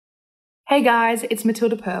Hey guys, it's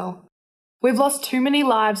Matilda Pearl. We've lost too many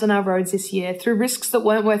lives on our roads this year through risks that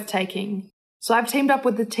weren't worth taking. So I've teamed up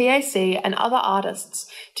with the TAC and other artists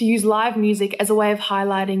to use live music as a way of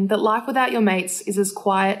highlighting that life without your mates is as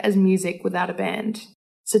quiet as music without a band.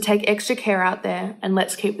 So take extra care out there and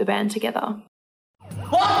let's keep the band together.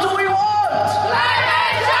 What do we want? Life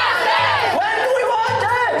and justice! When do we want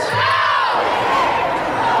it?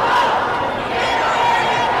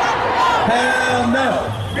 Now! Hell no!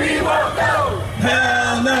 We won't go!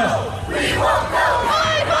 Hell no! We won't go!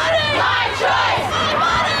 My money! My choice! My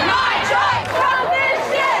money! My choice! Fuck this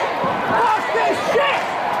shit! Fuck this shit!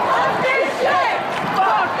 Fuck this shit!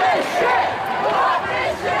 Fuck this shit! Fuck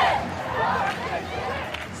this shit! Fuck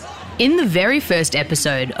this shit! In the very first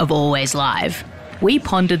episode of Always Live, we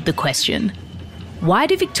pondered the question, why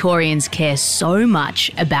do Victorians care so much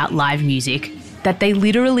about live music that they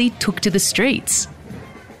literally took to the streets?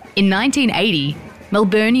 In 1980,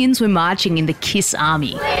 Melburnians were marching in the KISS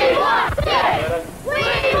Army. We want it! We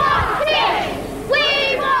want it!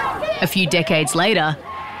 We want it! A few decades later,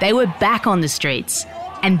 they were back on the streets,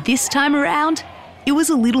 and this time around, it was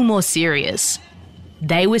a little more serious.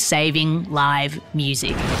 They were saving live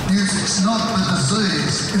music. Music's not the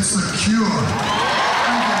disease, it's the cure.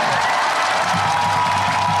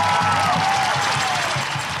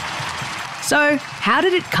 So, how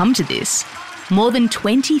did it come to this? More than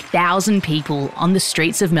 20,000 people on the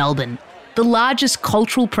streets of Melbourne, the largest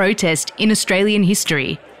cultural protest in Australian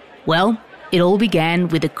history. Well, it all began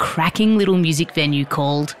with a cracking little music venue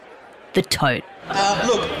called The Tote.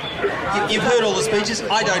 Look, you've heard all the speeches.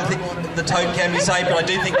 I don't think the Tote can be saved, but I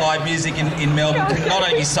do think live music in Melbourne can not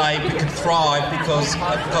only be saved, but can thrive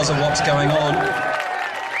because of what's going on.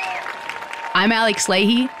 I'm Alex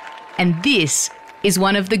Leahy, and this is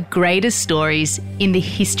one of the greatest stories in the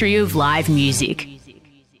history of live music.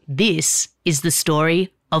 This is the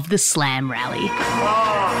story of the Slam Rally. It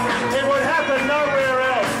would happen nowhere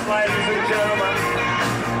else, ladies and gentlemen.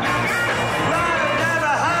 Ride down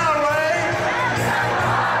the highway,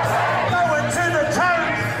 going to the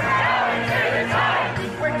Tote.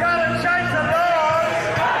 We gotta change the laws.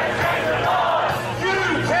 You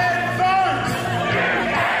can vote.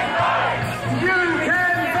 You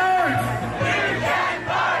can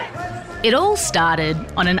vote. It all started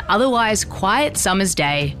on an otherwise quiet summer's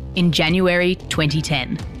day in January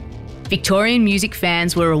 2010. Victorian music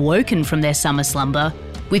fans were awoken from their summer slumber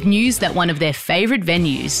with news that one of their favourite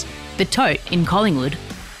venues, the Tote in Collingwood,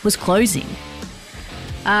 was closing.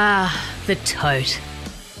 The Tote.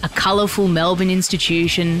 A colourful Melbourne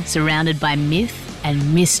institution surrounded by myth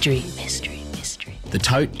and mystery. The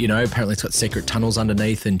Tote, apparently it's got secret tunnels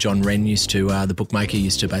underneath, and John Wren the bookmaker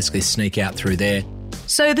used to basically sneak out through there.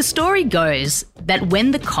 So the story goes that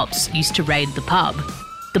when the cops used to raid the pub,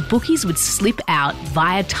 the bookies would slip out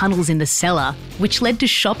via tunnels in the cellar, which led to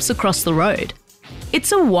shops across the road.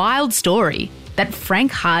 It's a wild story that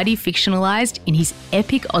Frank Hardy fictionalised in his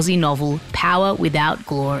epic Aussie novel, Power Without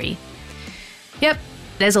Glory. Yep,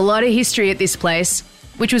 there's a lot of history at this place,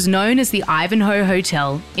 which was known as the Ivanhoe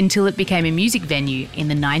Hotel until it became a music venue in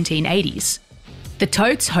the 1980s. The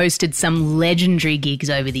Totes hosted some legendary gigs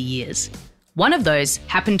over the years. One of those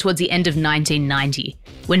happened towards the end of 1990,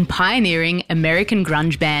 when pioneering American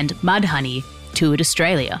grunge band Mudhoney toured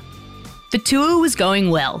Australia. The tour was going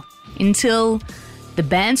well, until the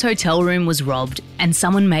band's hotel room was robbed and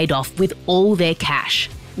someone made off with all their cash,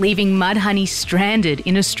 leaving Mudhoney stranded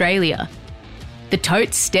in Australia. The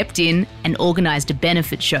Totes stepped in and organised a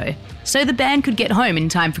benefit show, so the band could get home in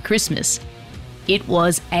time for Christmas. It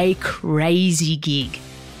was a crazy gig.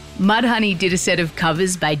 Mudhoney did a set of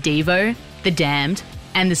covers by Devo, The Damned,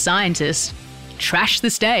 and The Scientist, trashed the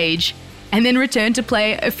stage, and then returned to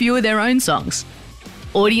play a few of their own songs.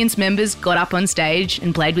 Audience members got up on stage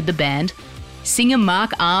and played with the band. Singer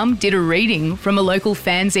Mark Arm did a reading from a local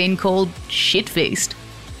fanzine called Shit Feast.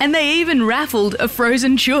 And they even raffled a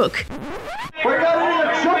frozen chook. We got to do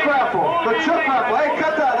the chook raffle. The chook raffle. Hey,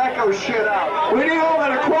 cut that echo shit out. We need all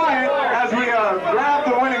that are quiet as we grab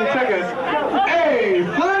the winning tickets. Hey,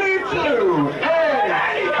 32.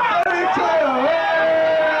 Hey, 32.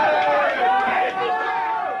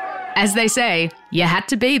 As they say, you had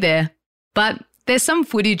to be there. But there's some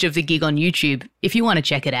footage of the gig on YouTube if you want to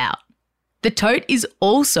check it out. The Tote is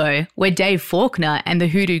also where Dave Faulkner and the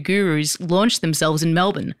Hoodoo Gurus launched themselves in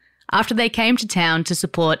Melbourne after they came to town to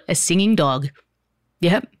support a singing dog.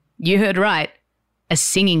 Yep, you heard right, a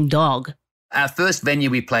singing dog. Our first venue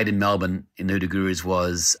we played in Melbourne in Hoodoo Gurus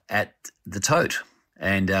was at the Tote.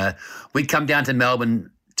 And we'd come down to Melbourne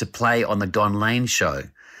to play on the Don Lane show.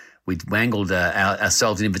 We'd wangled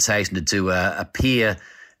ourselves an invitation to appear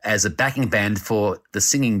as a backing band for the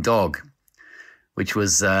Singing Dog. which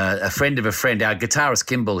was a friend of a friend. Our guitarist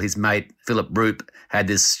Kimball, his mate Philip Roop, had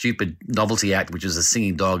this stupid novelty act, which was a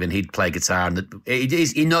singing dog, and he'd play guitar. And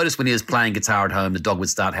he noticed when he was playing guitar at home, the dog would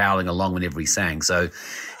start howling along whenever he sang. So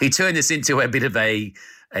he turned this into a bit of a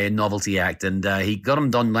novelty act, and he got him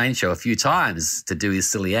Don Lane show a few times to do his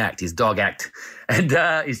silly act, his dog act, and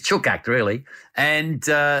his chook act, really. And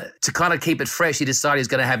to kind of keep it fresh, he decided he was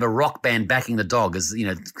going to have a rock band backing the dog, as you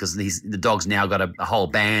know, because the dog's now got a whole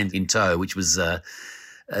band in tow, which was,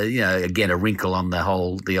 again, a wrinkle on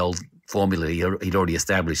the old formula he'd already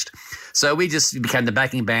established. So we just became the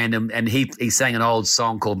backing band, and he sang an old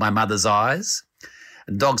song called "My Mother's Eyes."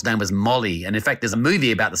 The dog's name was Molly. And in fact, there's a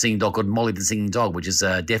movie about the singing dog called Molly the Singing Dog, which is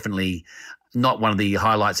definitely not one of the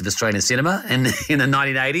highlights of Australian cinema in the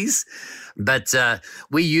 1980s. But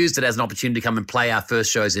we used it as an opportunity to come and play our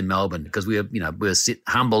first shows in Melbourne, because we were a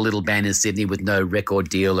humble little band in Sydney with no record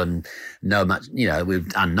deal and no much, we were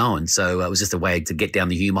unknown. So it was just a way to get down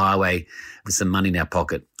the Hume Highway with some money in our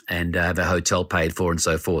pocket and have a hotel paid for and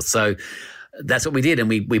so forth. So that's what we did. And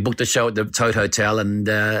we booked a show at the Tote Hotel. And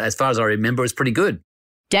as far as I remember, it was pretty good.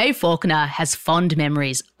 Dave Faulkner has fond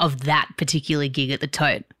memories of that particular gig at the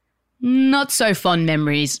Tote. Not so fond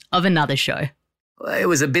memories of another show. It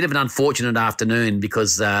was a bit of an unfortunate afternoon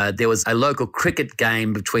because there was a local cricket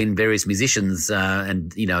game between various musicians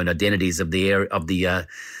and identities of the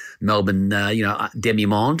Melbourne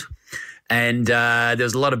demi-monde. And there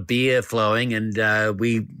was a lot of beer flowing, and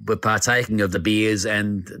we were partaking of the beers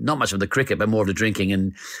and not much of the cricket, but more of the drinking.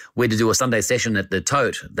 And we had to do a Sunday session at the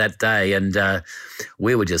Tote that day, and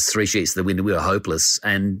we were just three sheets to the wind. We were hopeless.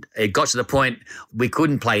 And it got to the point we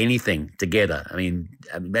couldn't play anything together. I mean,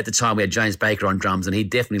 at the time we had James Baker on drums, and he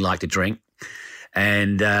definitely liked to drink.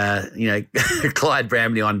 And, Clyde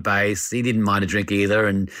Bramley on bass, he didn't mind a drink either.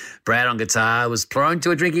 And Brad on guitar was prone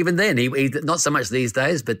to a drink even then. He not so much these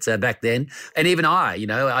days, but back then. And even I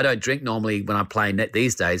don't drink normally when I'm playing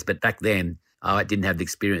these days, but back then I didn't have the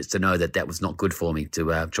experience to know that was not good for me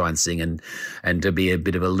to try and sing and to be a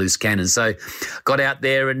bit of a loose cannon. So got out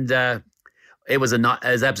there and it was an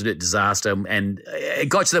absolute disaster. And it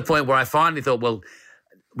got to the point where I finally thought, well,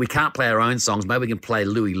 we can't play our own songs. Maybe we can play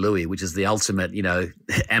Louie Louie, which is the ultimate,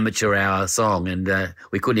 amateur hour song. And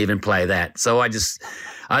we couldn't even play that. So I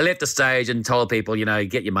left the stage and told people,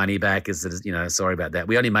 get your money back. Sorry about that.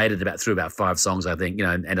 We only made it through about 5 songs, I think,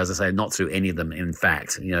 and as I say, not through any of them. In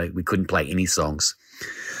fact, we couldn't play any songs.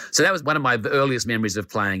 So that was one of my earliest memories of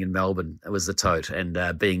playing in Melbourne. It was the Tote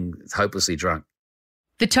and being hopelessly drunk.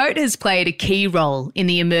 The Tote has played a key role in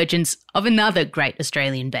the emergence of another great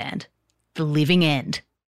Australian band, The Living End.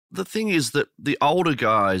 The thing is that the older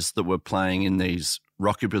guys that were playing in these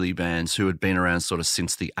rockabilly bands who had been around sort of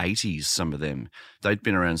since the 80s, some of them, they'd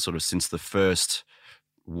been around sort of since the first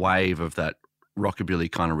wave of that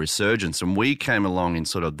rockabilly kind of resurgence. And we came along in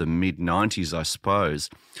sort of the mid-90s, I suppose.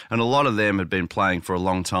 And a lot of them had been playing for a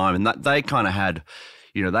long time. And that they kind of had,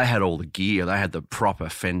 they had all the gear. They had the proper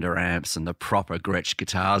Fender amps and the proper Gretsch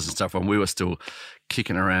guitars and stuff. And we were still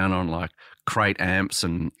kicking around on like crate amps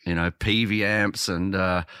and, PV amps. And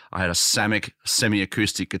I had a Samick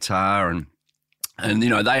semi-acoustic guitar and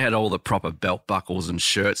they had all the proper belt buckles and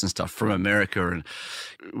shirts and stuff from America. And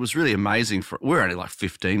it was really amazing. We were only like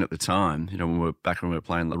 15 at the time, when we were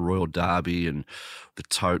playing the Royal Derby and the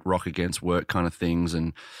Tote Rock Against Work kind of things.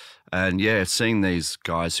 And yeah, seeing these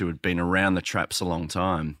guys who had been around the traps a long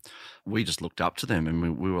time, we just looked up to them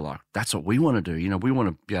and we were like, that's what we want to do. We want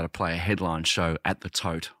to be able to play a headline show at the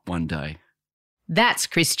Tote one day. That's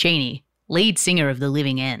Chris Cheney, lead singer of The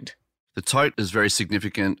Living End. The Tote is very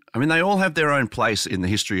significant. I mean, they all have their own place in the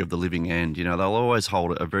history of The Living End. They'll always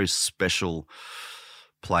hold a very special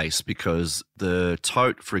place because the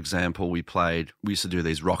Tote, for example, we used to do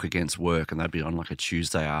these Rock Against Work and they'd be on like a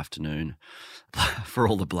Tuesday afternoon for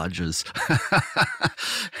all the bludgers.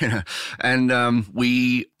 And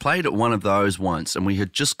we played at one of those once and we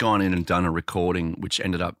had just gone in and done a recording which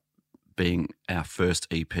ended up being our first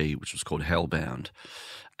EP, which was called Hellbound.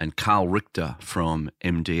 And Carl Richter from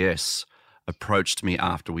MDS approached me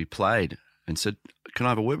after we played and said, can I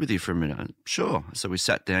have a word with you for a minute? Sure. So we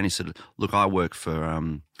sat down. He said, look, I work for,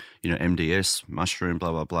 MDS, Mushroom,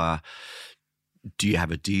 blah, blah, blah. Do you have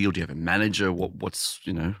a deal? Do you have a manager? What's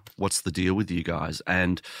the deal with you guys?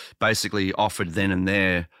 And basically offered then and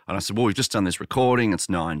there. And I said, well, we've just done this recording. It's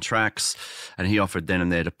 9 tracks. And he offered then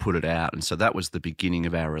and there to put it out. And so that was the beginning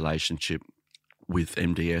of our relationship with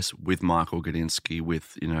MDS, with Michael Gudinski,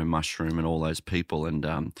 with, Mushroom and all those people. And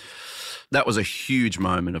that was a huge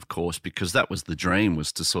moment, of course, because that was the dream,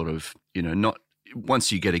 was to sort of, not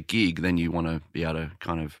once you get a gig, then you want to be able to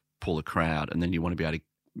kind of pull a crowd and then you want to be able to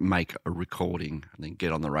make a recording and then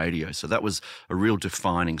get on the radio. So that was a real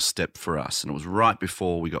defining step for us. And it was right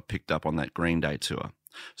before we got picked up on that Green Day tour.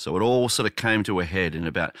 So it all sort of came to a head in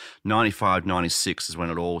about 95, 96 is when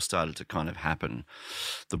it all started to kind of happen.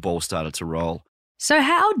 The ball started to roll. So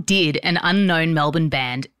how did an unknown Melbourne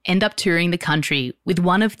band end up touring the country with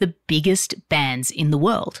one of the biggest bands in the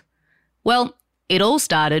world? Well, it all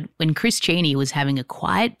started when Chris Cheney was having a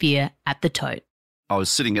quiet beer at the Tote. I was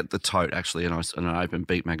sitting at the Tote, actually, and I opened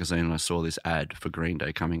Beat magazine and I saw this ad for Green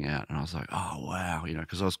Day coming out. And I was like, oh, wow,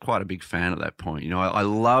 because I was quite a big fan at that point. I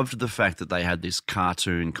loved the fact that they had this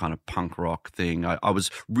cartoon kind of punk rock thing. I was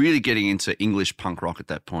really getting into English punk rock at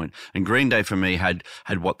that point. And Green Day, for me, had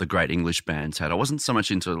what the great English bands had. I wasn't so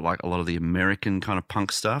much into, like, a lot of the American kind of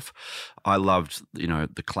punk stuff. I loved,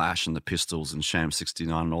 the Clash and the Pistols and Sham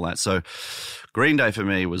 69 and all that. So Green Day, for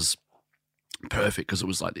me, was perfect because it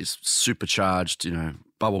was like this supercharged,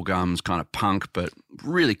 bubblegums kind of punk, but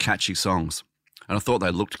really catchy songs. And I thought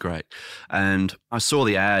they looked great. And I saw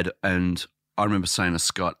the ad and I remember saying to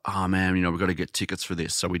Scott, oh man, we've got to get tickets for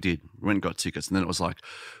this. So we did. We went and got tickets. And then it was like,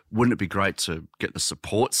 wouldn't it be great to get the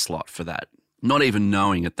support slot for that? Not even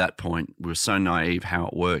knowing at that point, we were so naive how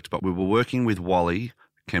it worked. But we were working with Wally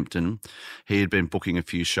Kempton. He had been booking a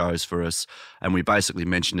few shows for us. And we basically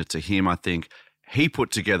mentioned it to him, I think. He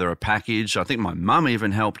put together a package. I think my mum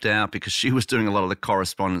even helped out because she was doing a lot of the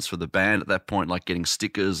correspondence for the band at that point, like getting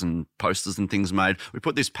stickers and posters and things made. We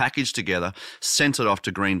put this package together, sent it off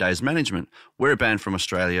to Green Day's management. We're a band from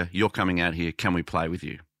Australia. You're coming out here. Can we play with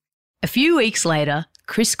you? A few weeks later,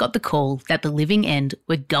 Chris got the call that the Living End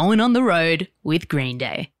were going on the road with Green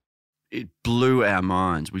Day. It blew our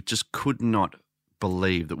minds. We just could not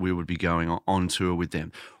believe that we would be going on tour with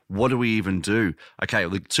them. What do we even do? Okay,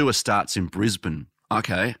 the tour starts in Brisbane.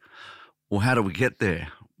 Okay, well, how do we get there?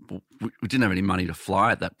 We didn't have any money to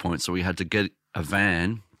fly at that point, so we had to get a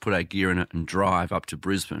van, put our gear in it and drive up to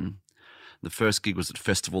Brisbane. The first gig was at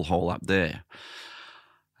Festival Hall up there.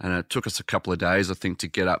 And it took us a couple of days, I think, to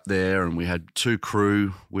get up there, and we had 2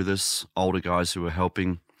 crew with us, older guys who were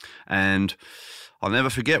helping. And I'll never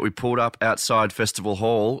forget, we pulled up outside Festival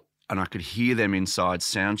Hall and I could hear them inside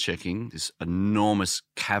sound checking, this enormous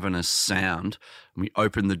cavernous sound. And we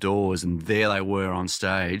opened the doors and there they were on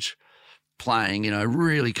stage playing,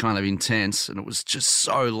 really kind of intense. And it was just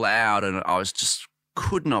so loud and I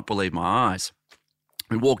could not believe my eyes.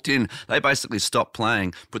 We walked in, they basically stopped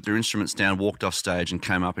playing, put their instruments down, walked off stage and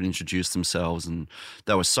came up and introduced themselves and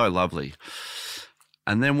they were so lovely.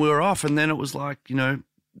 And then we were off and then it was like,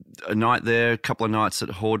 a night there, a couple of nights at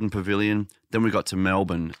Hordern Pavilion. Then we got to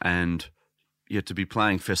Melbourne and you had to be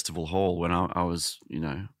playing Festival Hall when I was,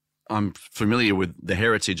 I'm familiar with the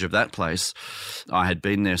heritage of that place. I had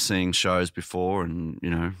been there seeing shows before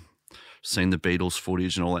and, seen the Beatles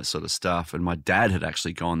footage and all that sort of stuff. And my dad had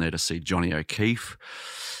actually gone there to see Johnny O'Keefe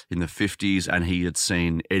in the 50s and he had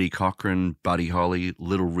seen Eddie Cochran, Buddy Holly,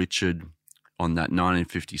 Little Richard on that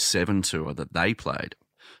 1957 tour that they played.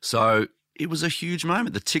 So it was a huge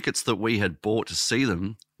moment. The tickets that we had bought to see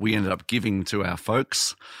them, we ended up giving to our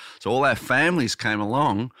folks. So all our families came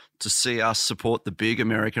along to see us support the big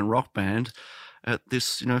American rock band at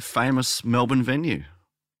this, famous Melbourne venue.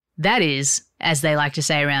 That is, as they like to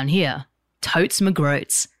say around here, totes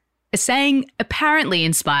McGroats, a saying apparently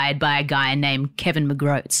inspired by a guy named Kevin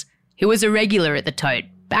McGroats, who was a regular at the Tote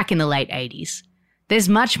back in the late 80s. There's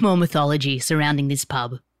much more mythology surrounding this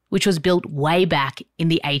pub, which was built way back in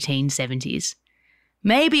the 1870s.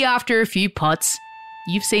 Maybe after a few pots,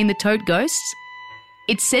 you've seen the Tote ghosts?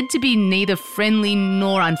 It's said to be neither friendly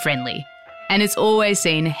nor unfriendly, and it's always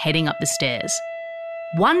seen heading up the stairs.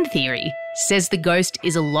 One theory says the ghost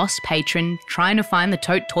is a lost patron trying to find the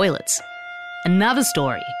Tote toilets. Another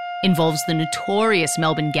story involves the notorious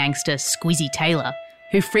Melbourne gangster Squizzy Taylor,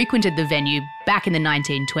 who frequented the venue back in the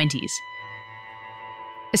 1920s.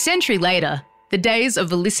 A century later, the days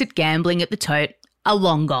of illicit gambling at the Tote are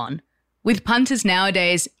long gone, with punters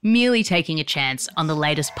nowadays merely taking a chance on the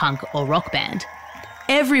latest punk or rock band.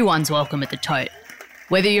 Everyone's welcome at the Tote,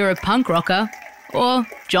 whether you're a punk rocker or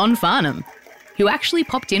John Farnham, who actually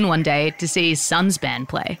popped in one day to see his son's band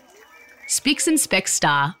play. Spicks and Specs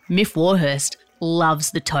star Miff Warhurst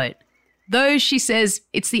loves the Tote, though she says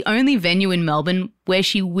it's the only venue in Melbourne where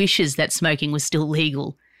she wishes that smoking was still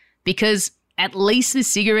legal, because at least the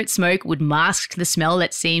cigarette smoke would mask the smell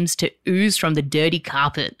that seems to ooze from the dirty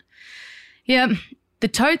carpet. Yeah, the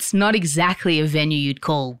Tote's not exactly a venue you'd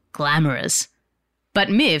call glamorous. But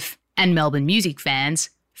Miff and Melbourne music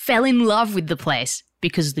fans fell in love with the place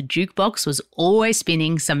because the jukebox was always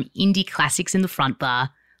spinning some indie classics in the front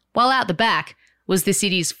bar, while out the back was the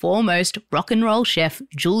city's foremost rock and roll chef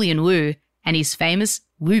Julian Wu and his famous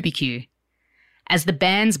Woo-Be-Q. As the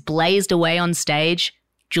bands blazed away on stage,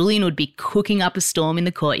 Julian would be cooking up a storm in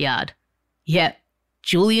the courtyard. Yep,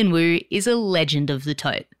 Julian Woo is a legend of the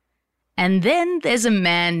tote. And then there's a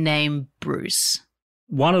man named Bruce.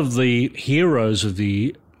 One of the heroes of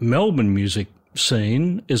the Melbourne music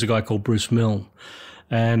scene is a guy called Bruce Milne.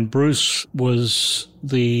 And Bruce was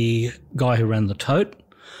the guy who ran the Tote.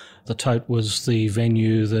 The Tote was the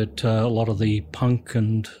venue that a lot of the punk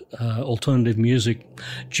and alternative music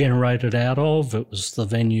generated out of. It was the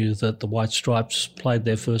venue that the White Stripes played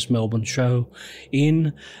their first Melbourne show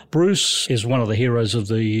in. Bruce is one of the heroes of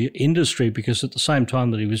the industry because at the same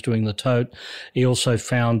time that he was doing the Tote, he also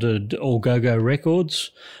founded All Go-Go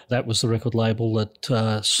Records. That was the record label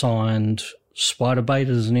that signed Spiderbait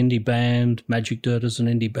as an indie band, Magic Dirt as an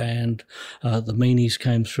indie band. The Meanies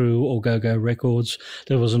came through All Go-Go Records.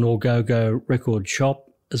 There was an All Go-Go record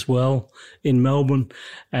shop as well in Melbourne.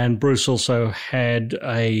 And Bruce also had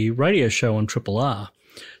a radio show on Triple R.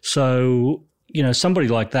 So, you know, somebody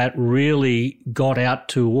like that really got out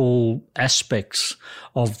to all aspects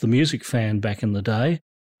of the music fan back in the day.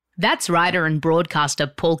 That's writer and broadcaster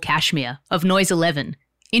Paul Cashmere of Noise 11,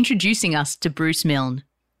 introducing us to Bruce Milne,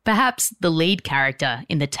 perhaps the lead character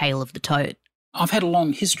in the tale of the Tote. I've had a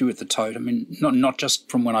long history with the Tote. I mean, not just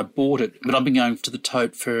from when I bought it, but I've been going to the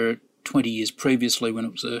Tote for 20 years previously when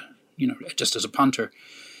it was just as a punter.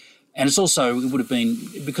 And it would have been,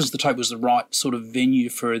 because the Tote was the right sort of venue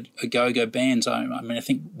for a go-go bands. I mean, I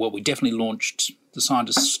think, we definitely launched the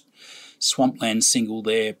Scientist Swampland single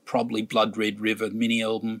there, probably Blood Red River mini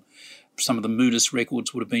album. Some of the Moodus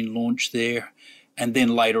records would have been launched there. And then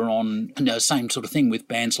later on, same sort of thing with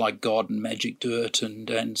bands like God and Magic Dirt and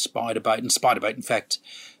Spiderbait. And Spiderbait, in fact,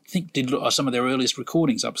 I think did some of their earliest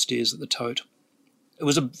recordings upstairs at the Tote. It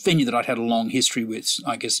was a venue that I'd had a long history with.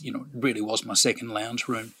 I guess, it really was my second lounge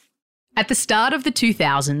room. At the start of the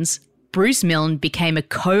 2000s, Bruce Milne became a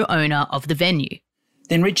co-owner of the venue.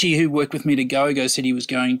 Then Richie, who worked with me to Go-Go, said he was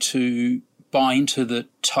going to buy into the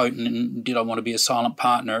Tote and did I want to be a silent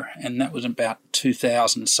partner, and that was about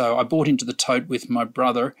 2000. So I bought into the Tote with my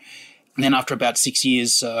brother, and then after about 6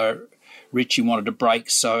 years, Richie wanted a break,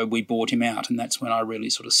 so we bought him out, and that's when I really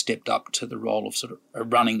sort of stepped up to the role of sort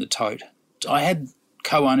of running the Tote. I had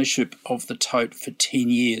co-ownership of the Tote for 10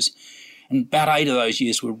 years, and about 8 of those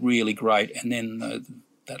years were really great, and then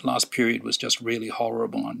that last period was just really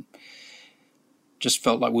horrible. I just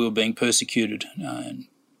felt like we were being persecuted.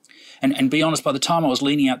 And be honest, by the time I was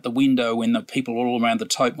leaning out the window when the people were all around the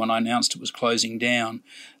Tote when I announced it was closing down,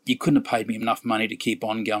 you couldn't have paid me enough money to keep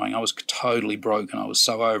on going. I was totally broken. I was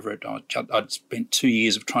so over it. I'd spent 2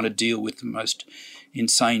 years of trying to deal with the most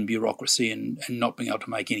insane bureaucracy and not being able to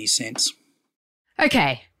make any sense.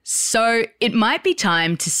 Okay, so it might be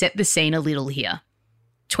time to set the scene a little here.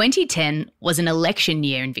 2010 was an election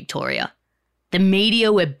year in Victoria. The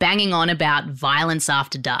media were banging on about violence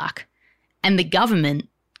after dark, and the government,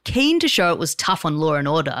 keen to show it was tough on law and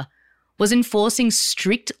order, was enforcing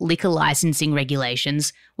strict liquor licensing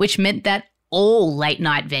regulations, which meant that all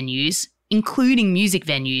late-night venues, including music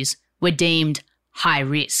venues, were deemed high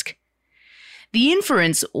risk. The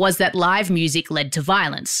inference was that live music led to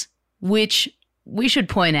violence, which, we should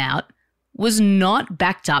point out, was not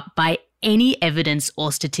backed up by any evidence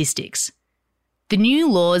or statistics. The new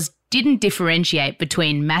laws didn't differentiate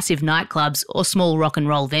between massive nightclubs or small rock and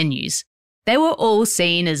roll venues. They were all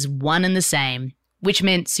seen as one and the same, which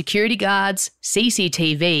meant security guards,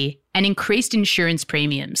 CCTV, and increased insurance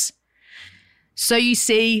premiums. So you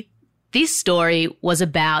see, this story was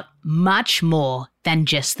about much more than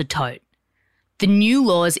just the Tote. The new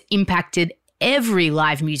laws impacted every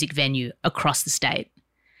live music venue across the state.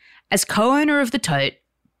 As co-owner of the Tote,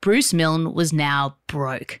 Bruce Milne was now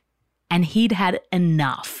broke, and he'd had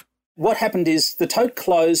enough. What happened is the Tote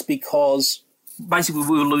closed because basically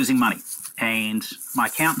we were losing money. And my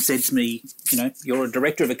accountant said to me, you're a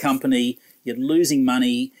director of a company, you're losing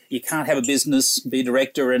money, you can't have a business, be a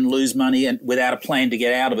director and lose money and without a plan to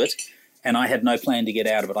get out of it. And I had no plan to get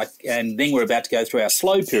out of it. And then we're about to go through our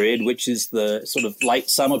slow period, which is the sort of late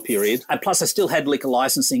summer period. And plus I still had liquor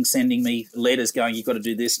licensing sending me letters going, you've got to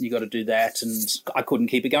do this and you've got to do that. And I couldn't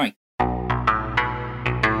keep it going.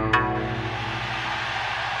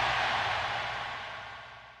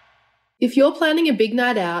 If you're planning a big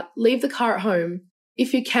night out, leave the car at home.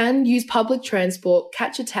 If you can, use public transport,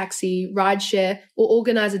 catch a taxi, rideshare, or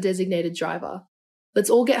organise a designated driver.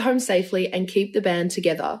 Let's all get home safely and keep the band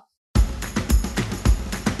together.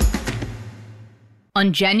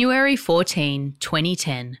 On January 14,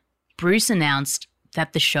 2010, Bruce announced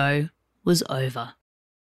that the show was over.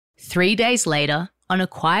 3 days later, on a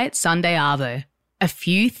quiet Sunday arvo, a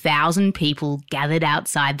few thousand people gathered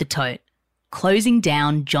outside the tote, closing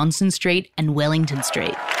down Johnson Street and Wellington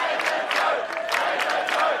Street.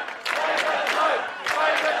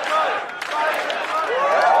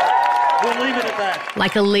 We'll leave it at that.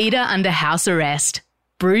 Like a leader under house arrest,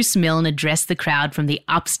 Bruce Milne addressed the crowd from the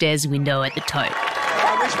upstairs window at the tote.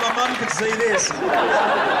 I wish my mum could see this.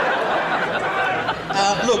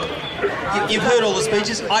 Look, you've heard all the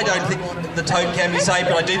speeches. I don't think the tote can be saved,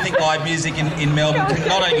 but I do think live music in Melbourne can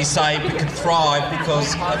not only be saved, but can thrive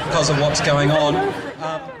because of what's going on.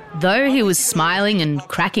 Though he was smiling and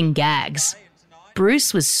cracking gags,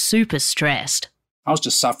 Bruce was super stressed. I was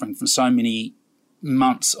just suffering from so many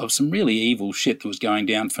months of some really evil shit that was going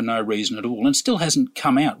down for no reason at all, and it still hasn't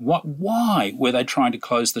come out. Why were they trying to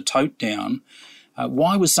close the tote down?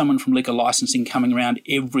 Why was someone from liquor licensing coming around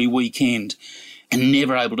every weekend and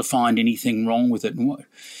never able to find anything wrong with it? And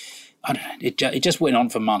I don't know, it just went on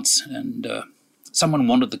for months, and someone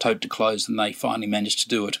wanted the tote to close and they finally managed to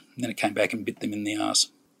do it, and then it came back and bit them in the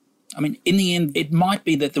arse. I mean, in the end, it might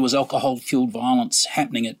be that there was alcohol-fuelled violence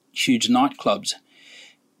happening at huge nightclubs,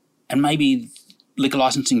 and maybe liquor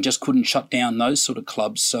licensing just couldn't shut down those sort of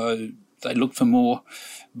clubs, so they looked for more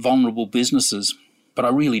vulnerable businesses. But I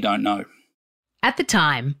really don't know. At the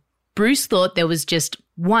time, Bruce thought there was just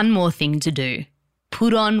one more thing to do.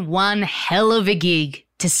 Put on one hell of a gig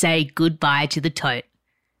to say goodbye to the tote.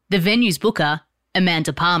 The venue's booker,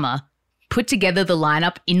 Amanda Palmer, put together the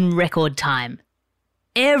lineup in record time.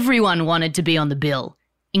 Everyone wanted to be on the bill,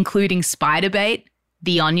 including Spiderbait,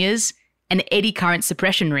 The Onyas, and Eddie Current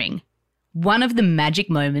Suppression Ring. One of the magic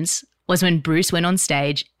moments was when Bruce went on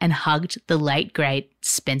stage and hugged the late, great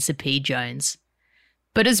Spencer P. Jones.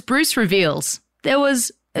 But as Bruce reveals, there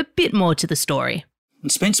was a bit more to the story.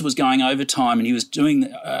 And Spencer was going overtime and he was doing,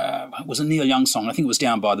 it was a Neil Young song. I think it was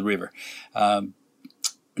Down by the River.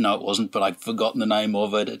 No, it wasn't, but I've forgotten the name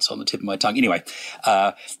of it. It's on the tip of my tongue. Anyway,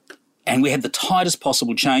 and we had the tightest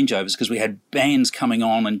possible changeovers because we had bands coming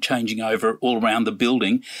on and changing over all around the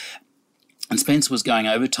building. And Spencer was going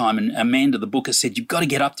overtime, and Amanda, the booker, said, "You've got to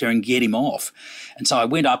get up there and get him off." And so I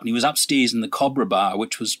went up, and he was upstairs in the Cobra Bar,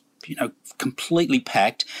 which was, completely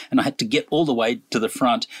packed, and I had to get all the way to the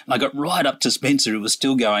front. And I got right up to Spencer, who was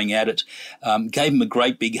still going at it, gave him a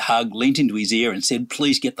great big hug, leant into his ear and said,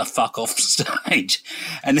 "Please get the fuck off the stage."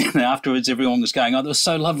 And then afterwards, everyone was going, "Oh, that was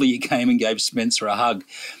so lovely you came and gave Spencer a hug."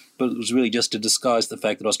 But it was really just to disguise the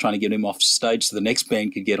fact that I was trying to get him off stage so the next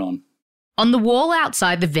band could get on. On the wall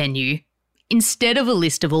outside the venue, instead of a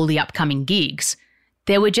list of all the upcoming gigs,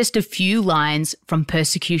 there were just a few lines from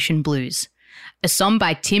Persecution Blues, a song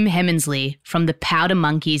by Tim Hemmensley from the Powder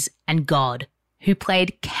Monkeys and God, who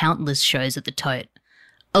played countless shows at the Tote.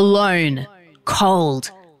 Alone,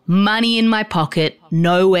 cold, money in my pocket,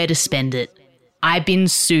 nowhere to spend it. I've been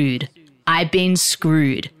sued. I've been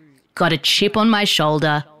screwed. Got a chip on my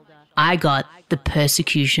shoulder. I got the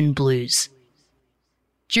Persecution Blues.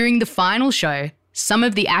 During the final show, some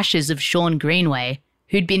of the ashes of Sean Greenway,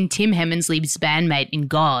 who'd been Tim Hemmensley's bandmate in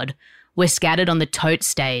God, were scattered on the Tote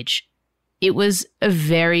stage. It was a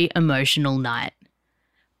very emotional night.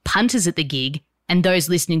 Punters at the gig and those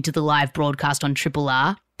listening to the live broadcast on Triple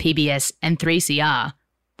R, PBS and 3CR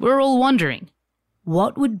were all wondering,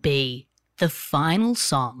 what would be the final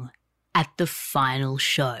song at the final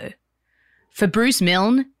show? For Bruce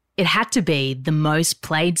Milne, it had to be the most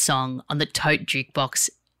played song on the Tote jukebox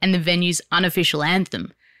and the venue's unofficial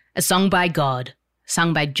anthem, a song by God,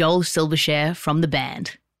 sung by Joel Silvershare from the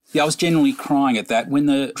band. Yeah, I was genuinely crying at that. When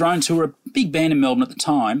the Drones, who were a big band in Melbourne at the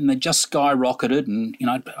time, and they just skyrocketed, and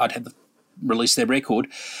I'd had released their record,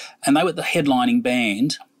 and they were the headlining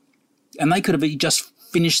band, and they could have just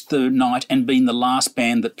finished the night and been the last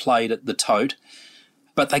band that played at the Tote,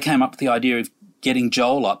 but they came up with the idea of getting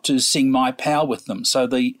Joel up to sing My Pal with them.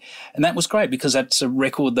 And that was great because that's a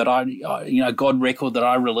record that God record that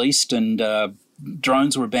I released, and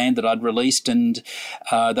Drones were a band that I'd released, and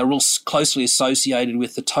they were all closely associated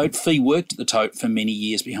with the Tote. Fee worked at the Tote for many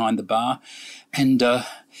years behind the bar. And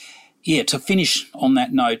to finish on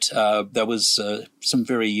that note, there was some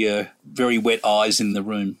very, very wet eyes in the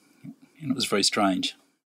room, and it was very strange.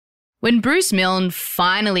 When Bruce Milne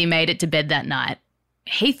finally made it to bed that night,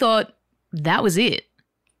 he thought that was it.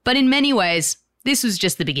 But in many ways, this was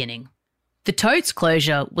just the beginning. The Tote's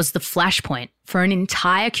closure was the flashpoint for an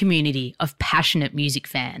entire community of passionate music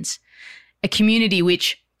fans, a community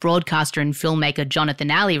which, broadcaster and filmmaker Jonathan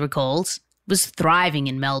Alley recalls, was thriving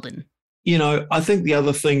in Melbourne. I think the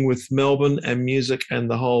other thing with Melbourne and music and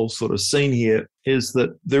the whole sort of scene here is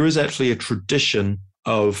that there is actually a tradition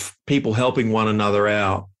of people helping one another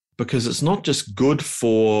out, because it's not just good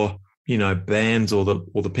for bands or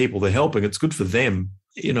the people they're helping. It's good for them.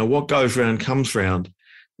 What goes round comes round.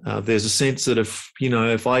 There's a sense that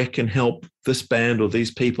if I can help this band or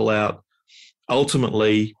these people out,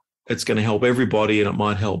 ultimately it's going to help everybody and it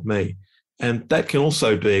might help me. And that can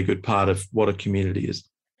also be a good part of what a community is.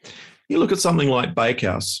 You look at something like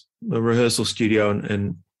Bakehouse, a rehearsal studio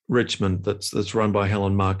in Richmond that's run by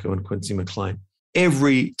Helen Marco and Quincy McLean.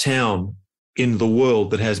 Every town in the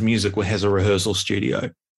world that has music has a rehearsal studio,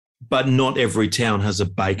 but not every town has a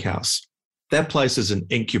Bakehouse. That place is an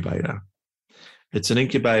incubator. It's an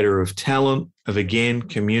incubator of talent, of, again,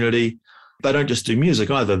 community. They don't just do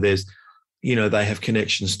music either. There's, they have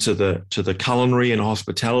connections to the culinary and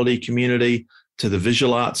hospitality community, to the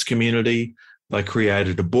visual arts community. They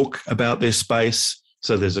created a book about their space.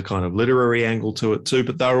 So there's a kind of literary angle to it too,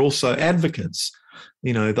 but they're also advocates.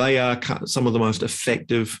 They are some of the most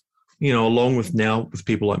effective, along with now with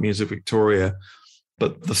people like Music Victoria.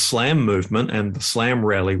 But the slam movement and the slam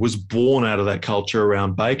rally was born out of that culture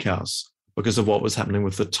around Bakehouse because of what was happening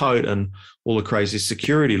with the tote and all the crazy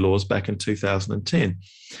security laws back in 2010.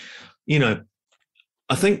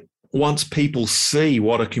 I think once people see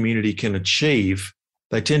what a community can achieve,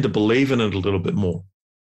 they tend to believe in it a little bit more.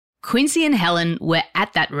 Quincy and Helen were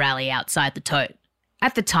at that rally outside the tote.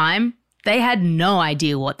 At the time, they had no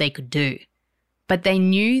idea what they could do, but they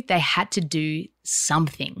knew they had to do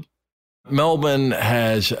something. Melbourne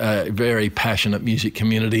has a very passionate music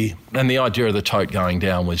community, and the idea of the tote going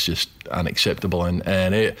down was just unacceptable.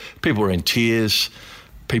 And people were in tears,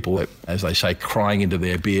 people were, as they say, crying into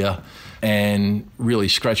their beer and really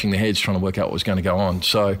scratching their heads trying to work out what was going to go on.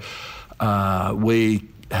 So we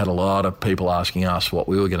had a lot of people asking us what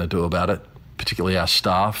we were going to do about it, particularly our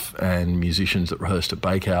staff and musicians that rehearsed at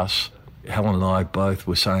Bakehouse. Helen and I both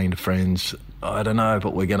were saying to friends, I don't know,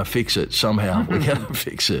 but we're going to fix it somehow. We're going to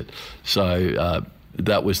fix it. So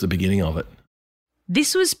that was the beginning of it.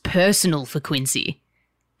 This was personal for Quincy.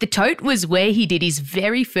 The tote was where he did his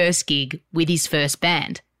very first gig with his first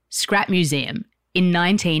band, Scrap Museum, in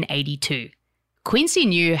 1982. Quincy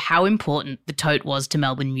knew how important the tote was to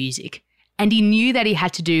Melbourne music, and he knew that he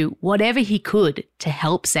had to do whatever he could to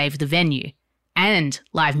help save the venue and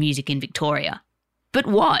live music in Victoria. But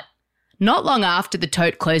what? Not long after the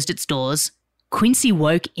tote closed its doors, Quincy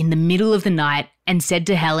woke in the middle of the night and said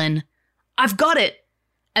to Helen, I've got it!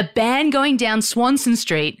 A band going down Swanston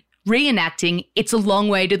Street reenacting It's a Long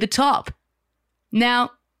Way to the Top.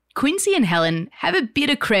 Now, Quincy and Helen have a bit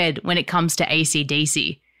of cred when it comes to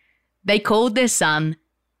AC/DC. They called their son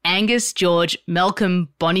Angus George Malcolm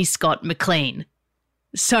Bonnie Scott McLean.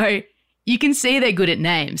 So you can see they're good at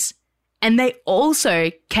names. And they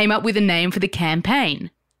also came up with a name for the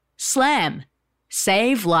campaign, SLAM,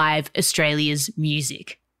 Save Live Australia's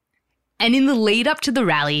Music. And in the lead up to the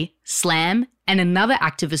rally, SLAM and another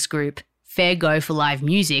activist group, Fair Go for Live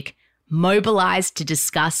Music, mobilised to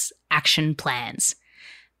discuss action plans.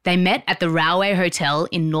 They met at the Railway Hotel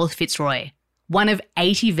in North Fitzroy, one of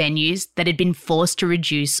 80 venues that had been forced to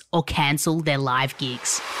reduce or cancel their live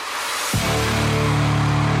gigs.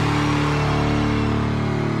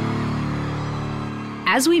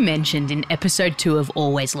 As we mentioned in episode 2 of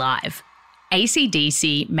Always Live,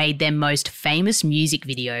 AC/DC made their most famous music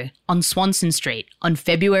video on Swanston Street on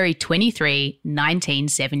February 23,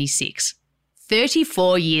 1976.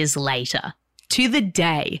 34 years later, to the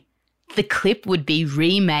day, the clip would be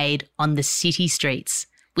remade on the city streets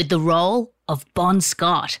with the role of Bon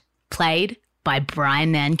Scott, played by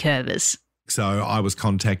Brian Nankervis. So I was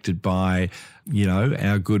contacted by,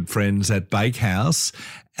 our good friends at Bakehouse,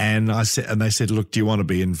 and they said, look, do you want to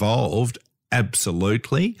be involved?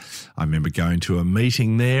 Absolutely. I remember going to a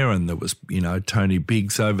meeting there, and there was, Tony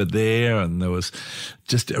Biggs over there, and there was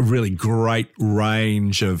just a really great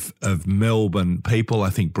range of Melbourne people. I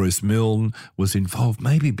think Bruce Milne was involved.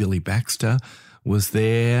 Maybe Billy Baxter was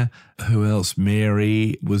there. Who else?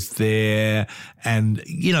 Mary was there. And,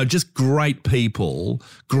 just great people,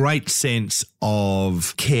 great sense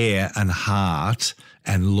of care and heart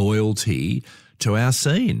and loyalty to our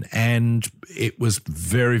scene. And it was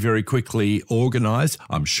very, very quickly organised.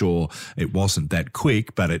 I'm sure it wasn't that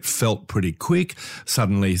quick, but it felt pretty quick.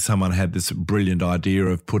 Suddenly someone had this brilliant idea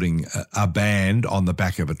of putting a band on the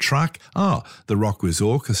back of a truck. Oh, the Rockwiz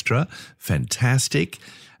Orchestra, fantastic.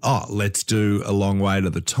 Oh, let's do A Long Way to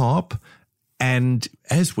the Top. And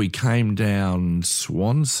as we came down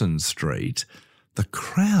Swanston Street, the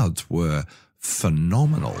crowds were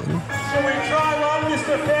phenomenal. Shall we try one,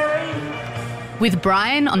 Mr. Ferry? With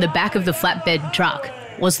Brian on the back of the flatbed truck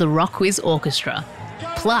was the Rockwiz Orchestra,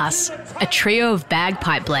 plus a trio of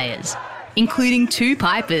bagpipe players, including 2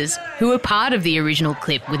 pipers who were part of the original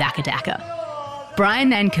clip with Akadaka.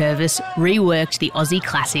 Brian Nankervis reworked the Aussie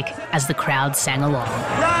classic as the crowd sang along.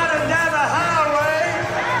 Riding down the highway,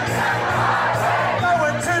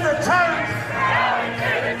 going to the town.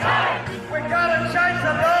 We gotta change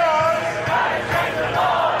the laws.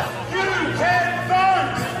 You can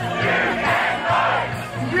vote.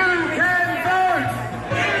 You can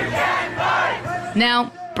vote.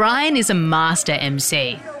 Now, Brian is a master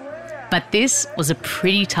MC, but this was a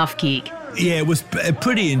pretty tough gig. Yeah, it was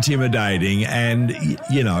pretty intimidating, and,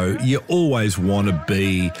 you know, you always want to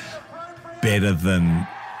be better than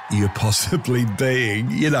you're possibly being,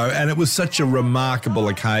 you know, and it was such a remarkable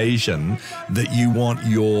occasion that you want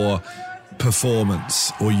your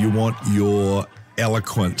performance or you want your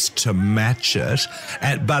eloquence to match it.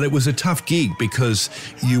 But it was a tough gig because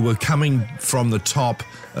you were coming from the top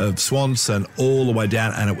of Swanson all the way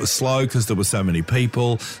down, and it was slow because there were so many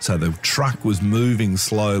people, so the truck was moving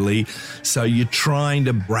slowly, so you're trying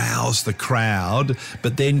to rouse the crowd,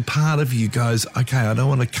 but then part of you goes, okay, I don't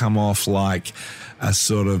want to come off like a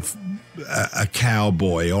sort of a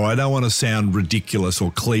cowboy, or I don't want to sound ridiculous or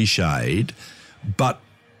cliched, but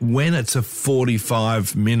when it's a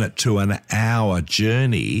 45-minute to an hour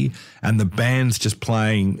journey and the band's just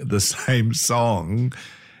playing the same song,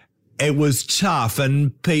 it was tough,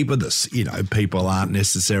 and people aren't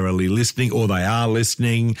necessarily listening, or they are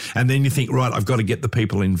listening, and then you think, right, I've got to get the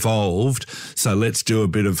people involved, so let's do a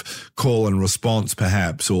bit of call and response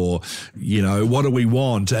perhaps, or, you know, what do we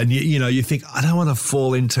want? And, you think, I don't want to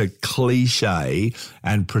fall into cliche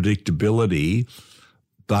and predictability,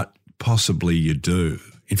 but possibly you do.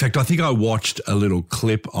 In fact, I think I watched a little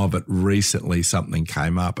clip of it recently. Something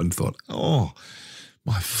came up and thought, oh,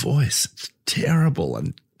 my voice, it's terrible.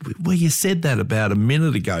 And well, you said that about a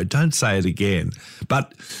minute ago. Don't say it again.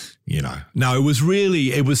 But, no, it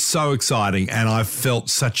was so exciting. And I felt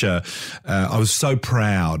I was so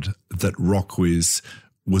proud that Rockwiz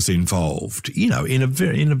was involved, in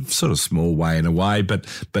a sort of small way, but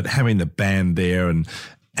having the band there, and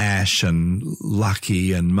Ash and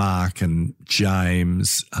Lucky and Mark and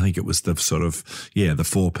James, I think it was the the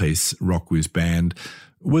 4-piece Rockwiz band,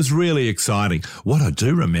 was really exciting. What I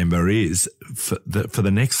do remember is for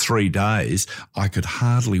the next 3 days, I could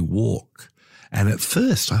hardly walk. And at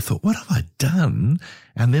first I thought, what have I done?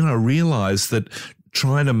 And then I realised that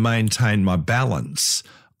trying to maintain my balance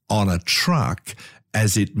on a truck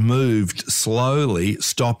as it moved slowly,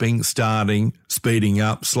 stopping, starting, speeding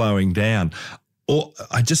up, slowing down, or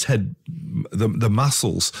I just had the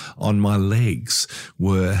muscles on my legs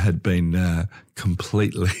had been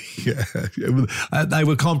completely, they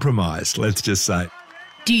were compromised, let's just say.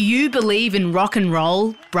 Do you believe in rock and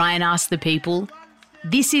roll? Brian asked the people.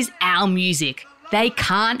 This is our music. They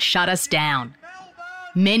can't shut us down.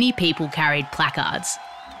 Many people carried placards.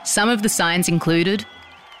 Some of the signs included,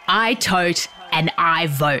 I tote and I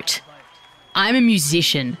vote. I'm a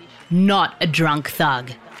musician, not a drunk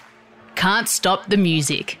thug. Can't stop the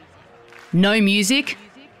music. No music,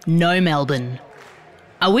 no Melbourne.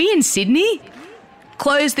 Are we in Sydney?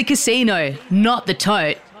 Close the casino, not the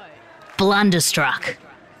tote. Blunderstruck.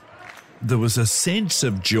 There was a sense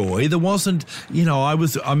of joy. There wasn't, I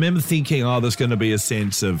remember thinking, there's going to be a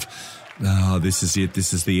sense of, this is it,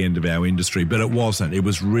 this is the end of our industry. But it wasn't. It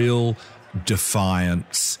was real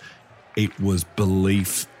defiance. It was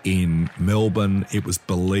belief in Melbourne. It was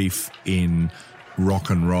belief in rock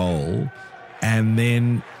and roll. And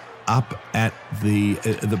then up at the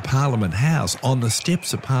Parliament House, on the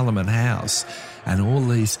steps of Parliament House, and all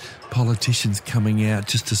these politicians coming out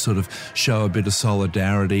just to sort of show a bit of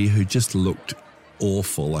solidarity, who just looked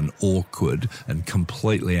awful and awkward and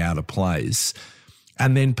completely out of place.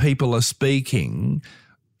 And then people are speaking.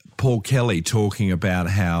 Paul Kelly talking about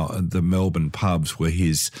how the Melbourne pubs were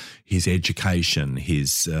his education,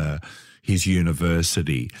 his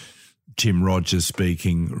university. Tim Rogers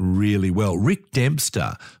speaking really well. Rick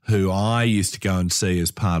Dempster, who I used to go and see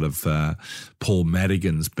as part of Paul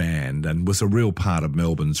Madigan's band and was a real part of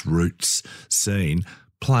Melbourne's roots scene,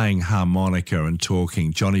 playing harmonica and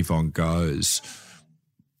talking. Johnny Von Gogh's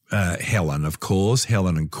Helen, of course,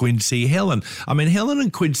 Helen and Quincy. Helen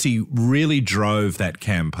and Quincy really drove that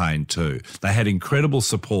campaign too. They had incredible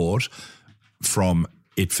support from,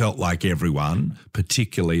 it felt like, everyone,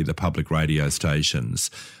 particularly the public radio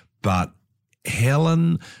stations. But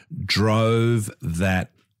Helen drove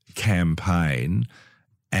that campaign,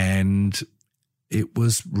 and it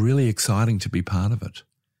was really exciting to be part of it.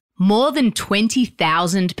 More than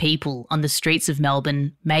 20,000 people on the streets of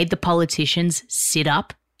Melbourne made the politicians sit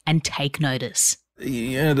up and take notice.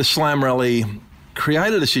 The Slam Rally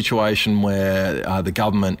created a situation where the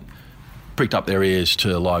government pricked up their ears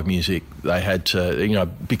to live music. They had to,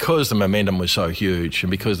 because the momentum was so huge and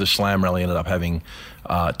because the Slam Rally ended up having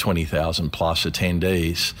 20,000 plus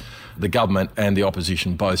attendees, the government and the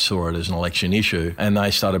opposition both saw it as an election issue, and they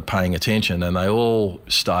started paying attention, and they all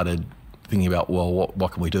started thinking about, well,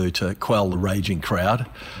 what can we do to quell the raging crowd?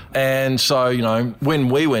 And so, when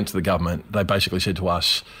we went to the government, they basically said to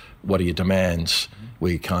us, what are your demands?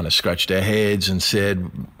 We kind of scratched our heads and said,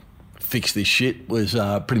 fix this shit was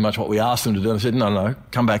pretty much what we asked them to do. And I said, no,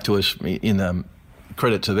 come back to us. In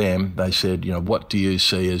credit to them, they said, what do you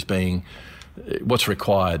see as being, what's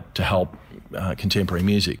required to help contemporary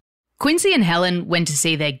music? Quincy and Helen went to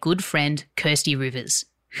see their good friend Kirsty Rivers,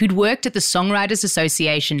 who'd worked at the Songwriters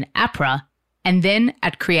Association, APRA, and then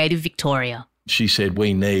at Creative Victoria. She said,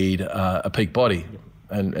 we need a peak body.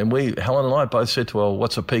 And Helen and I both said to her, well,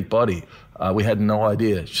 what's a peak body? We had no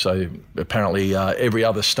idea. So apparently every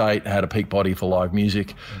other state had a peak body for live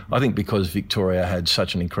music. I think because Victoria had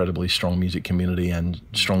such an incredibly strong music community and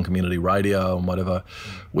strong community radio and whatever,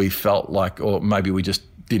 we felt like, or maybe we just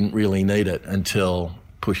didn't really need it until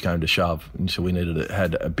push came to shove. And so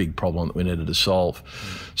had a big problem that we needed to solve.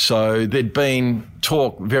 So there'd been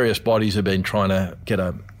talk, various bodies had been trying to get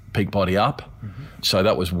a peak body up. So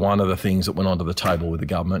that was one of the things that went onto the table with the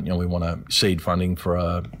government. We want to seed funding for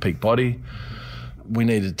a peak body. We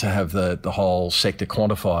needed to have the whole sector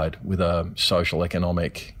quantified with a social,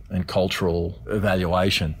 economic and cultural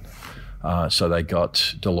evaluation. So they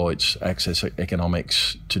got Deloitte's Access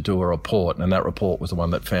Economics to do a report, and that report was the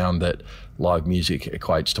one that found that live music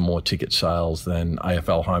equates to more ticket sales than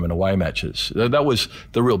AFL home and away matches. That was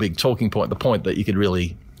the real big talking point, the point that you could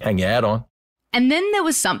really hang your hat on. And then there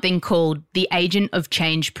was something called the Agent of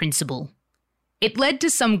Change Principle. It led to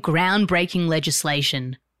some groundbreaking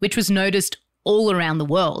legislation, which was noticed all around the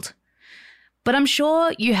world. But I'm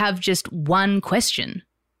sure you have just one question.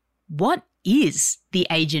 What is the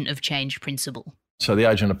Agent of Change Principle? So the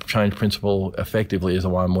Agent of Change Principle effectively is the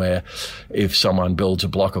one where if someone builds a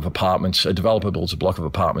block of apartments, a developer builds a block of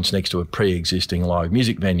apartments next to a pre-existing live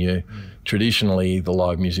music venue, traditionally the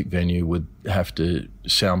live music venue would have to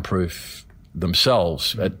soundproof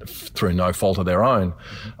themselves through no fault of their own.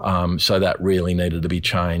 So that really needed to be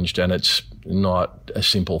changed, and it's not a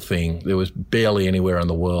simple thing. There was barely anywhere in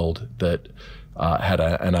the world that had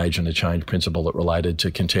an Agent of Change Principle that related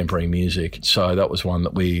to contemporary music. So that was one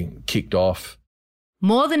that we kicked off.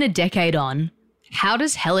 More than a decade on, how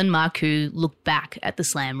does Helen Marcoux look back at the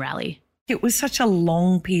Slam Rally? It was such a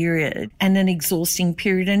long period and an exhausting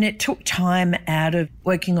period, and it took time out of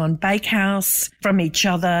working on Bakehouse from each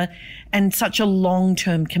other and such a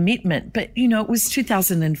long-term commitment. But, it was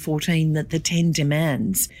 2014 that the 10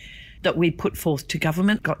 demands that we put forth to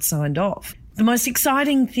government got signed off. The most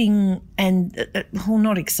exciting thing, and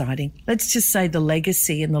not exciting, let's just say the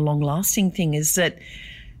legacy and the long-lasting thing is that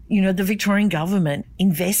the Victorian government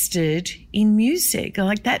invested in music.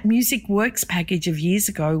 Like that Music Works package of years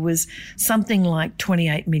ago was something like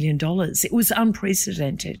 $28 million. It was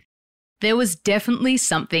unprecedented. There was definitely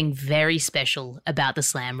something very special about the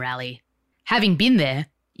Slam Rally. Having been there,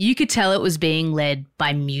 you could tell it was being led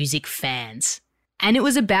by music fans. And it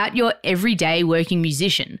was about your everyday working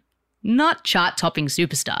musician, not chart-topping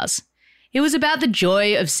superstars. It was about the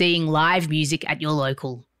joy of seeing live music at your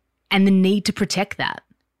local and the need to protect that.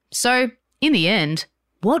 So, in the end,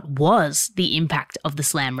 what was the impact of the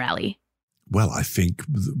Slam Rally? Well, I think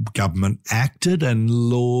the government acted and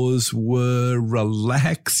laws were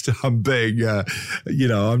relaxed. I'm being,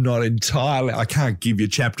 I'm not entirely, I can't give you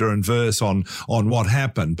chapter and verse on what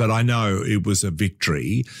happened, but I know it was a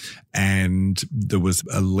victory and there was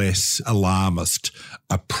a less alarmist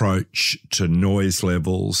approach to noise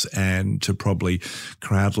levels and to probably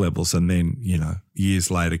crowd levels. And then,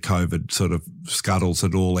 years later, COVID sort of scuttles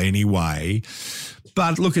it all anyway.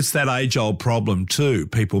 But look, it's that age-old problem too.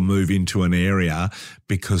 People move into an area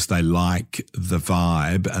because they like the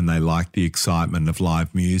vibe and they like the excitement of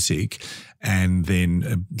live music. And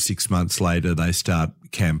then 6 months later, they start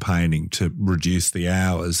campaigning to reduce the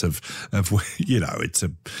hours of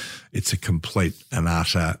it's a complete and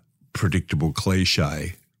utter predictable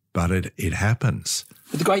cliche, but it happens.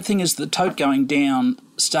 But the great thing is the tote going down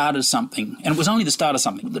started something, and it was only the start of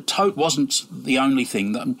something. The tote wasn't the only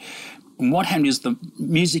thing. And what happened is the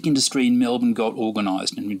music industry in Melbourne got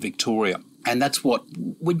organised and in Victoria. And that's what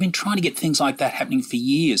we'd been trying to get things like that happening for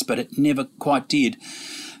years, but it never quite did.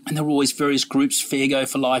 And there were always various groups, Fairgo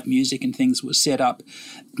for Live Music and things were set up.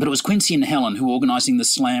 But it was Quincy and Helen who were organising the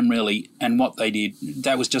Slam Rally, and what they did,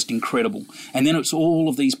 that was just incredible. And then it's all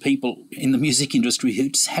of these people in the music industry who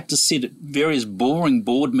just had to sit at various boring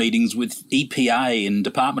board meetings with EPA and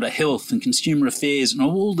Department of Health and Consumer Affairs and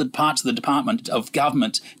all the parts of the Department of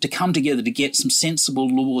Government to come together to get some sensible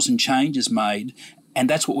laws and changes made. And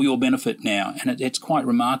that's what we all benefit now. And it's quite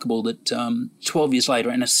remarkable that 12 years later,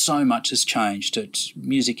 and so much has changed,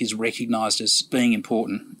 music is recognised as being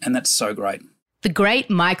important, and that's so great. The great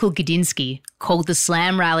Michael Gudinski called the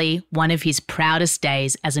Slam Rally one of his proudest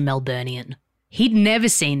days as a Melburnian. He'd never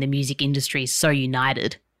seen the music industry so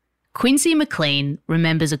united. Quincy McLean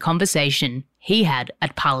remembers a conversation he had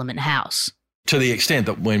at Parliament House. To the extent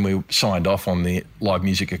that when we signed off on the live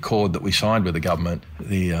music accord that we signed with the government,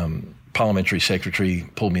 the parliamentary secretary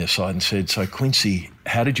pulled me aside and said, "So Quincy,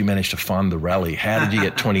 how did you manage to fund the rally? How did you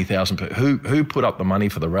get 20,000 people? Who put up the money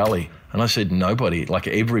for the rally?" And I said, "Nobody. Like,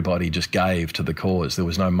 everybody just gave to the cause. There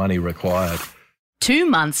was no money required." 2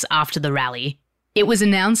 months after the rally, it was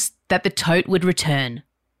announced that the tote would return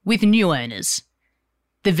with new owners.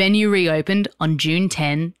 The venue reopened on June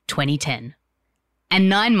 10, 2010. And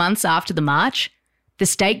 9 months after the march, the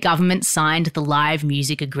state government signed the live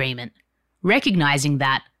music agreement, recognising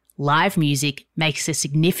that live music makes a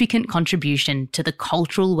significant contribution to the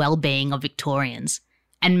cultural well-being of Victorians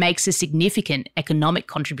and makes a significant economic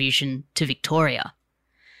contribution to Victoria.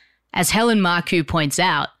 As Helen Marcoux points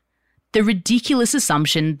out, the ridiculous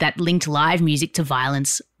assumption that linked live music to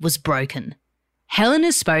violence was broken. Helen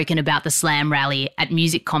has spoken about the Slam Rally at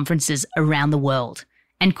music conferences around the world,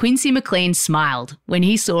 and Quincy McLean smiled when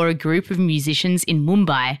he saw a group of musicians in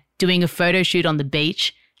Mumbai doing a photo shoot on the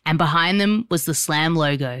beach, and behind them was the Slam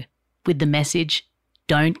logo with the message,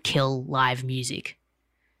 "Don't kill live music."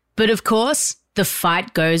 But of course, the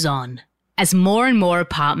fight goes on as more and more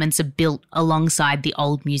apartments are built alongside the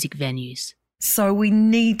old music venues. So we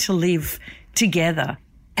need to live together,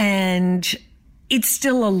 and it's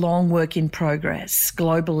still a long work in progress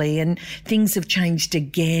globally, and things have changed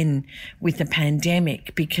again with the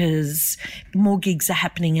pandemic because more gigs are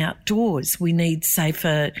happening outdoors. We need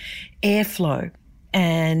safer airflow,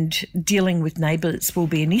 and dealing with neighbours will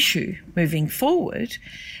be an issue moving forward.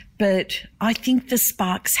 But I think the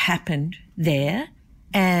sparks happened there,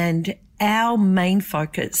 and our main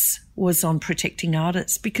focus was on protecting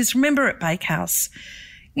artists, because remember at Bakehouse,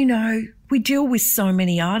 you know, we deal with so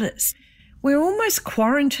many artists. We're almost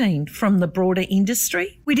quarantined from the broader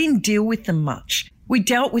industry. We didn't deal with them much. We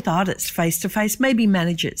dealt with artists face to face, maybe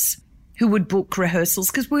managers who would book rehearsals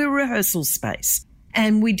because we're a rehearsal space.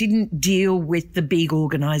 And we didn't deal with the big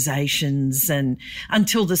organisations and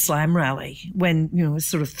until the Slam Rally, when, you know, was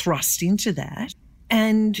sort of thrust into that.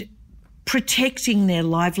 And protecting their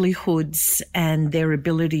livelihoods and their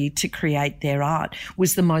ability to create their art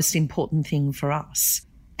was the most important thing for us.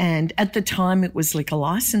 And at the time it was liquor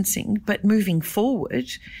licensing, but moving forward,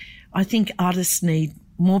 I think artists need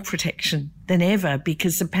more protection than ever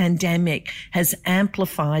because the pandemic has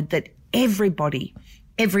amplified that everybody,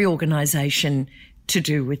 every organisation to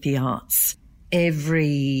do with the arts,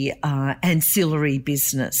 every ancillary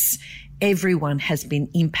business, everyone has been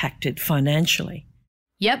impacted financially.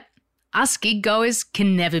 Yep, us gig goers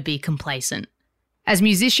can never be complacent. As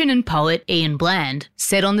musician and poet Ian Bland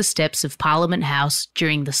said on the steps of Parliament House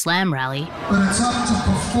during the Slam Rally, "But it's up to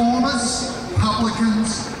performers,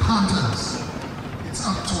 publicans, punters. It's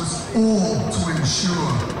up to us all to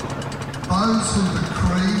ensure those who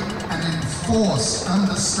decree and enforce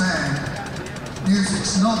understand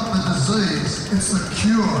music's not the disease, it's the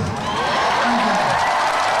cure." Thank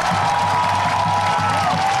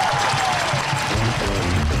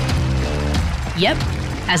you. Yep,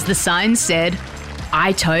 as the sign said,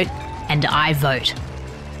 I tote and I vote.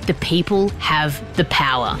 The people have the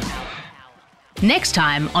power. Next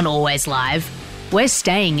time on Always Live, we're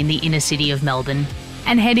staying in the inner city of Melbourne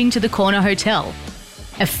and heading to the Corner Hotel,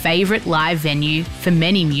 a favourite live venue for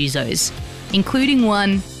many musos, including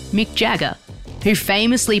one, Mick Jagger, who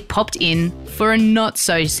famously popped in for a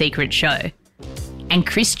not-so-secret show. And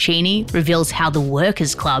Chris Cheney reveals how the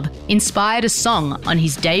Workers Club inspired a song on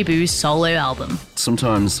his debut solo album.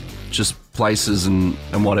 Sometimes just places and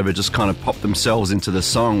whatever just kind of pop themselves into the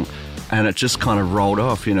song and it just kind of rolled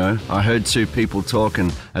off, you know. I heard two people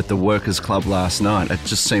talking at the Workers Club last night. It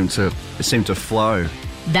just seemed to flow.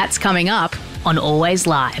 That's coming up on Always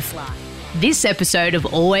Live. This episode of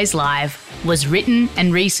Always Live was written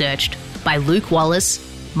and researched by Luke Wallace,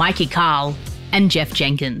 Mikey Carl, and Jeff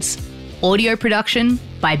Jenkins. Audio production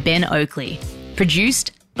by Ben Oakley.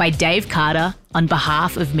 Produced by Dave Carter on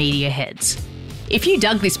behalf of Media Heads. If you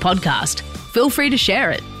dug this podcast, feel free to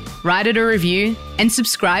share it write it a review, and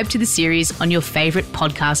subscribe to the series on your favourite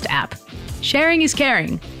podcast app. Sharing is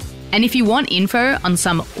caring. And if you want info on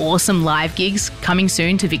some awesome live gigs coming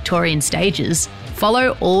soon to Victorian stages,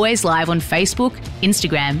 follow Always Live on Facebook,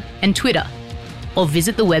 Instagram, and Twitter, or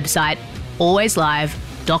visit the website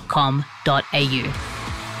alwayslive.com.au.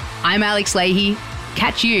 I'm Alex Leahy.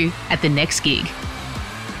 Catch you at the next gig.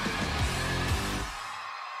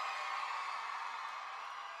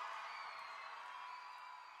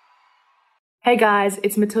 Hey guys,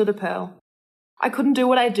 it's Matilda Pearl. I couldn't do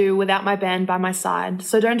what I do without my band by my side,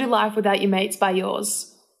 so don't do life without your mates by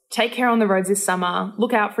yours. Take care on the roads this summer,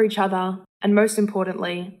 look out for each other, and most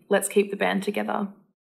importantly, let's keep the band together.